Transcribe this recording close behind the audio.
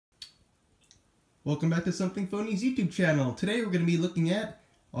Welcome back to Something Phony's YouTube channel. Today we're going to be looking at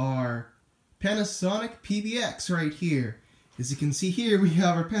our Panasonic PBX right here. As you can see here, we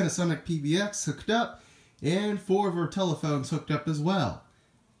have our Panasonic PBX hooked up and 4 of our telephones hooked up as well.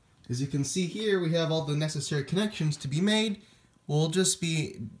 As you can see here, we have all the necessary connections to be made. We'll just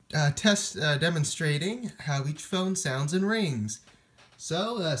be demonstrating how each phone sounds and rings.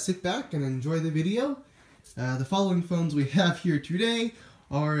 So sit back and enjoy the video. The following phones we have here today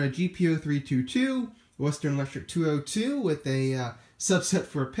are a GPO322, Western Electric 202 with a subset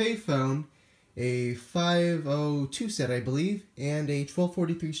for a payphone, a 502 set I believe, and a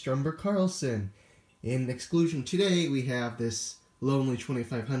 1243 Stromberg Carlson. In exclusion today we have this lonely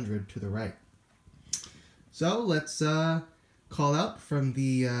 2500 to the right. So let's call out from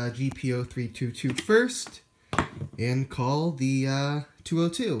the GPO322 first and call the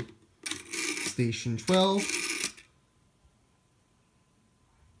 202. Station 12.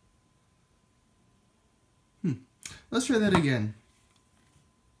 Let's try that again.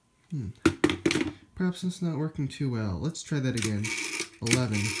 Perhaps it's not working too well. Let's try that again.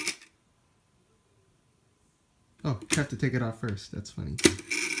 11. Oh, I have to take it off first. That's funny.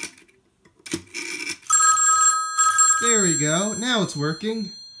 There we go. Now it's working.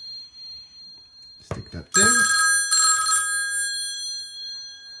 Stick that there.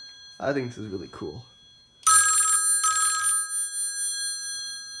 I think this is really cool.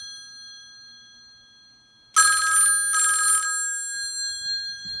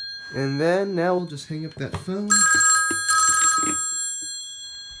 And then now we'll just hang up that phone.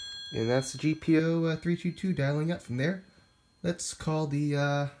 And that's the GPO 322 dialing up from there. Let's call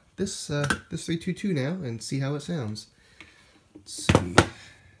the this 322 now and see how it sounds. Let's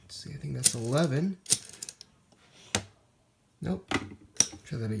see. I think that's 11. Nope.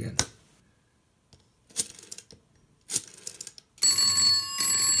 Try that again.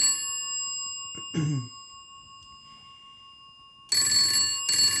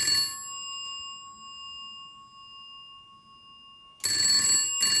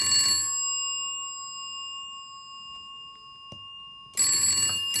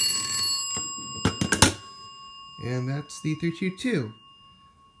 And that's the 322.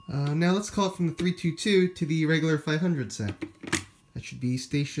 Now let's call it from the 322 to the regular 500 set. That should be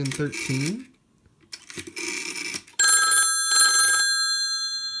station 13.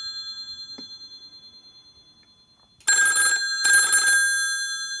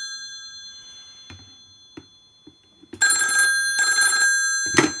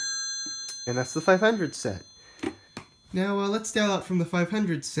 And that's the 500 set. Now let's dial out from the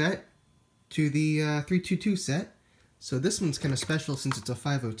 500 set to the 322 set. So this one's kind of special since it's a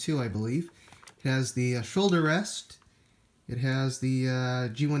 502, I believe. It has the shoulder rest. It has the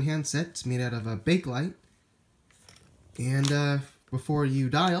G1 handset. It's made out of a Bakelite. And before you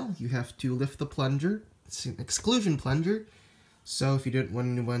dial, you have to lift the plunger. It's an exclusion plunger. So if you didn't want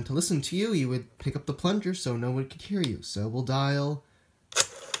anyone to listen to you, you would pick up the plunger so no one could hear you. So we'll dial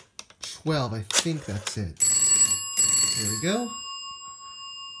 12. I think that's it. There we go.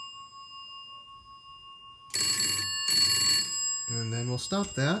 And then we'll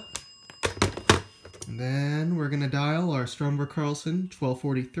stop that. And then we're going to dial our Stromberg Carlson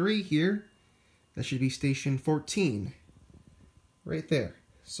 1243 here. That should be station 14. Right there.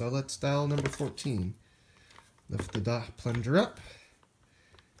 So let's dial number 14. Lift the plunger up.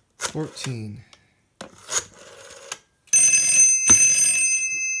 14.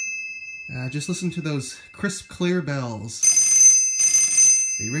 Just listen to those crisp, clear bells.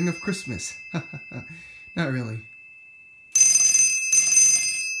 They ring of Christmas. Not really.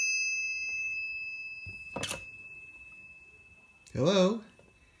 Hello,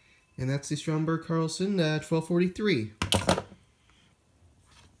 and that's the Stromberg Carlson 1243.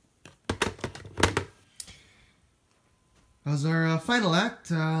 As our final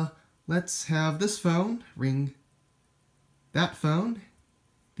act, let's have this phone ring that phone,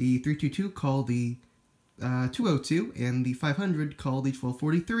 the 322 call the 202, and the 500 call the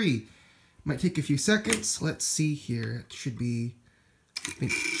 1243. Might take a few seconds. Let's see here. It should be, I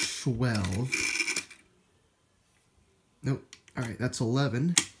think, 12. Nope. Alright, that's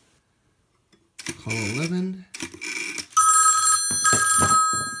 11. Call 11.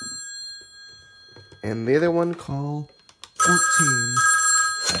 And the other one, call 14.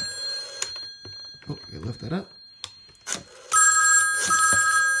 Oh, I lift that up.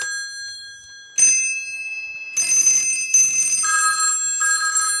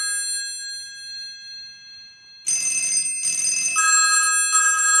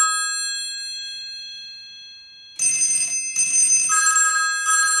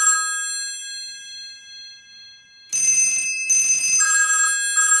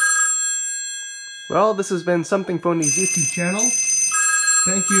 Well, this has been Something Phony's YouTube channel.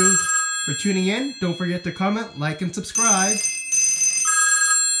 Thank you for tuning in. Don't forget to comment, like, and subscribe.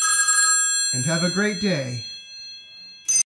 And have a great day.